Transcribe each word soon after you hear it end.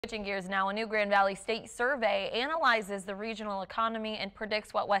Switching gears now, a new Grand Valley State survey analyzes the regional economy and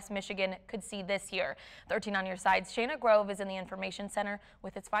predicts what West Michigan could see this year. 13 on your side's Shanna Grove is in the Information Center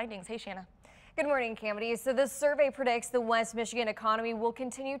with its findings. Hey, Shanna. Good morning, Camity. So this survey predicts the West Michigan economy will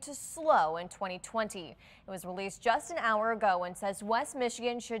continue to slow in 2020. It was released just an hour ago and says West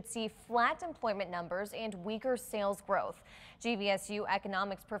Michigan should see flat employment numbers and weaker sales growth. GVSU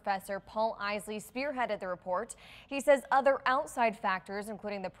economics professor Paul Isley spearheaded the report. He says other outside factors,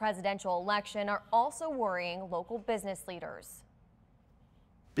 including the presidential election, are also worrying local business leaders.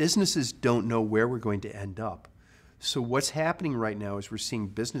 Businesses don't know where we're going to end up. So what's happening right now is we're seeing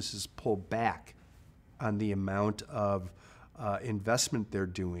businesses pull back on the amount of investment they're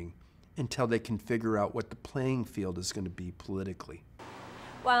doing until they can figure out what the playing field is going to be politically.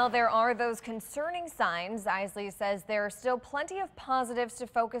 While there are those concerning signs, Isley says there are still plenty of positives to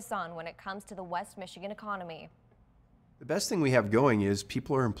focus on when it comes to the West Michigan economy. The best thing we have going is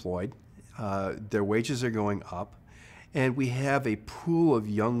people are employed, their wages are going up, and we have a pool of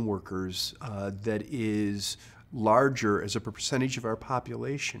young workers that is larger as a percentage of our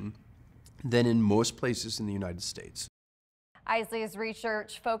population than in most places in the United States. Isley's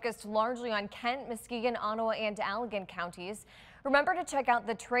research focused largely on Kent, Muskegon, Ottawa, and Allegan counties. Remember to check out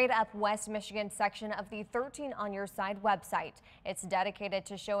the Trade Up West Michigan section of the 13 on Your Side website. It's dedicated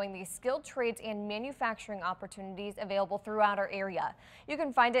to showing the skilled trades and manufacturing opportunities available throughout our area. You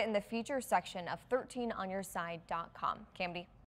can find it in the features section of 13onyourside.com. Camdy.